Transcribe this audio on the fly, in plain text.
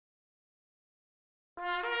I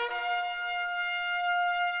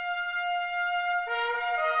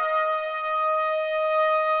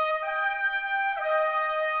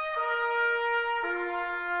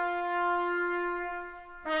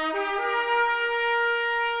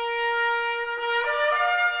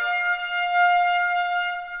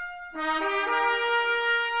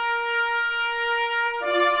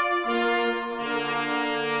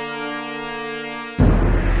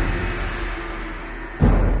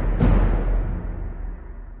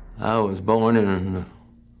was born in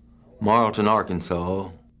Marlton, Arkansas,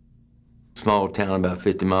 small town about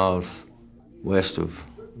 50 miles west of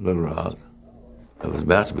Little Rock. I was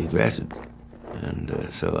about to be drafted, and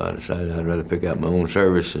so I decided I'd rather pick out my own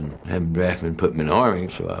service and have them draft me and put me in the Army,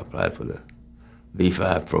 so I applied for the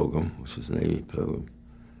V5 program, which was a Navy program,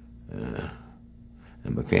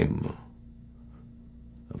 and became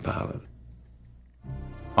a pilot.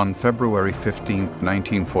 On February 15,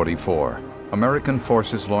 1944, American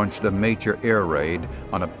forces launched a major air raid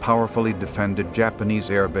on a powerfully defended Japanese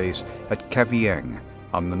airbase at Kavieng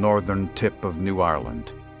on the northern tip of New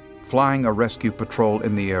Ireland. Flying a rescue patrol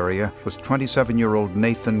in the area was 27-year-old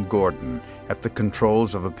Nathan Gordon at the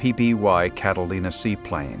controls of a PBY Catalina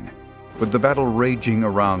seaplane. With the battle raging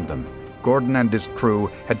around them, Gordon and his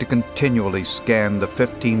crew had to continually scan the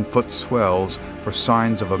 15-foot swells for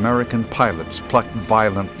signs of American pilots plucked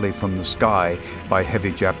violently from the sky by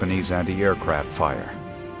heavy Japanese anti-aircraft fire.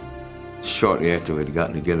 Shortly after we'd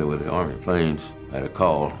gotten together with the Army planes, I had a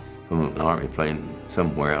call from an Army plane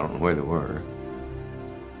somewhere, I don't know where they were,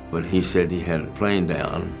 but he said he had a plane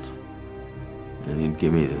down and he'd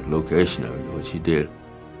give me the location of it, which he did.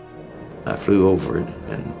 I flew over it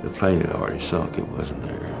and the plane had already sunk, it wasn't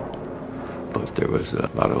there. But there was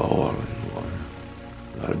a lot of oil in the water,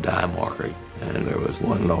 a lot of dye marking, and there was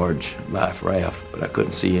one large life raft, but I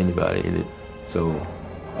couldn't see anybody in it. So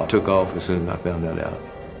I took off as soon as I found that out.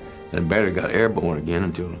 And barely got airborne again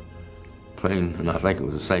until the plane, and I think it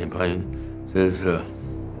was the same plane, says, if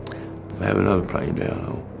I have another plane down,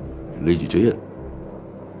 I'll lead you to it.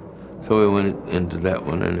 So we went into that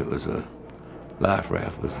one, and it was a life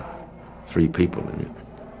raft with 3 people in it.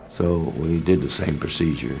 So we did the same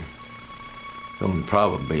procedure. The only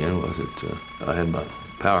problem being was that I had my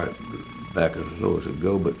power back as low as it would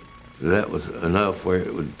go, but that was enough where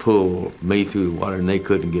it would pull me through the water and they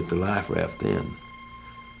couldn't get the life raft in.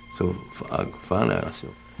 So I finally I said,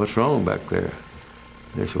 what's wrong back there?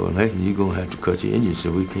 And they said, well, Nathan, you're going to have to cut your engine so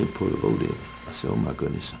we can't pull the boat in. I said, oh my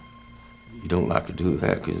goodness. You don't like to do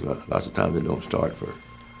that because lots of times they don't start for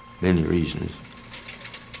many reasons.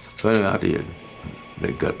 So anyway, I did.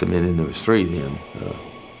 They got them in and there was 3 then.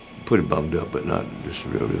 Pretty bummed up, but not just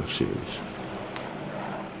real serious.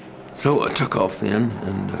 So I took off then,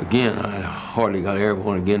 and again, I hardly got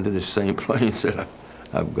airborne again to this same plane, said,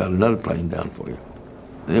 I've got another plane down for you.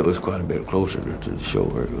 And it was quite a bit closer to the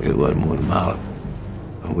shore. It wasn't more than a mile.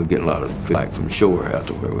 We're getting a lot of feedback from shore out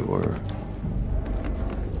to where we were.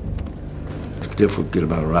 It's difficult to get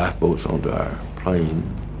about life boats onto our plane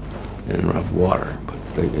in rough water,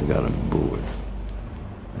 but they got them aboard.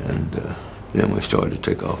 And then we started to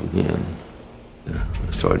take off again.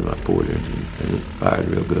 I started my port engine, and it fired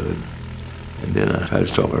real good. And then I tried to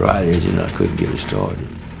start my right engine, and I couldn't get it started.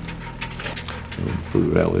 And I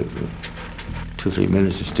flew around with it for 2 or 3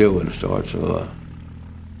 minutes, and still wouldn't start, so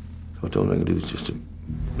I thought the only thing to do was just to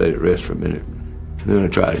let it rest for a minute. And then I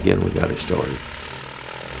tried again, and we got it started.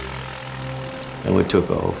 And we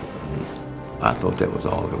took off. And I thought that was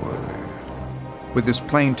all there were there. With his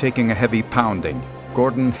plane taking a heavy pounding,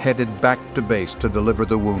 Gordon headed back to base to deliver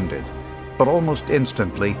the wounded. But almost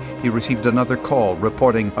instantly, he received another call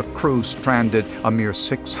reporting a crew stranded a mere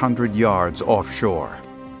 600 yards offshore.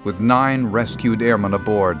 With 9 rescued airmen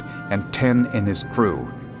aboard and 10 in his crew,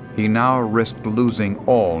 he now risked losing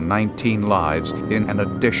all 19 lives in an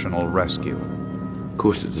additional rescue. Of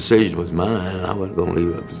course, the decision was mine. I wasn't going to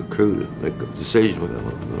leave it up to the crew to make the decision what I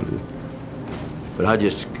was going to do. But I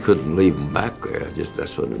just couldn't leave them back there.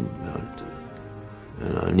 That's what it amounted to.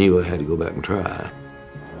 And I knew I had to go back and try.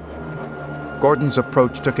 Gordon's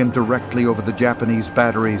approach took him directly over the Japanese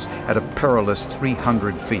batteries at a perilous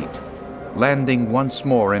 300 feet. Landing once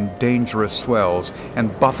more in dangerous swells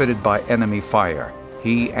and buffeted by enemy fire,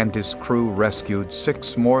 he and his crew rescued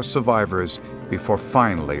 6 more survivors before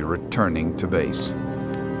finally returning to base.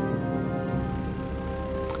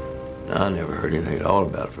 I never heard anything at all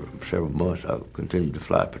about it for several months. I continued to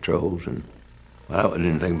fly patrols, and I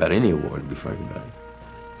didn't think about any award, to be frank about it.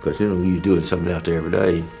 Because, you know, you're doing something out there every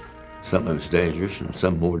day. Some of it's dangerous, and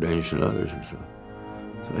some more dangerous than others. And so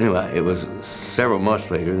anyway, it was several months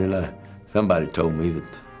later, and then somebody told me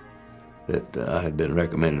that I had been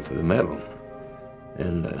recommended for the medal.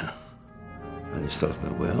 And I just thought,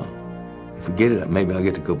 well, if we get it, maybe I'll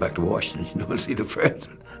get to go back to Washington, and see the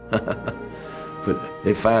president. But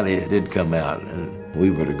it finally did come out, and we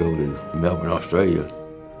were to go to Melbourne, Australia,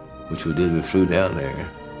 which we did. We flew down there,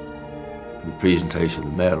 the presentation of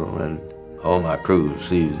the medal, and all my crew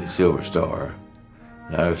received the Silver Star,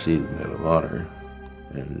 and I received the Medal of Honor.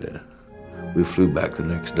 And we flew back the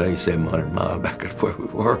next day, 700 miles back to where we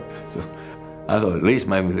were. So I thought at least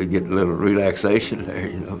maybe they'd get a little relaxation there,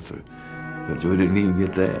 but we didn't even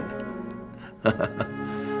get that.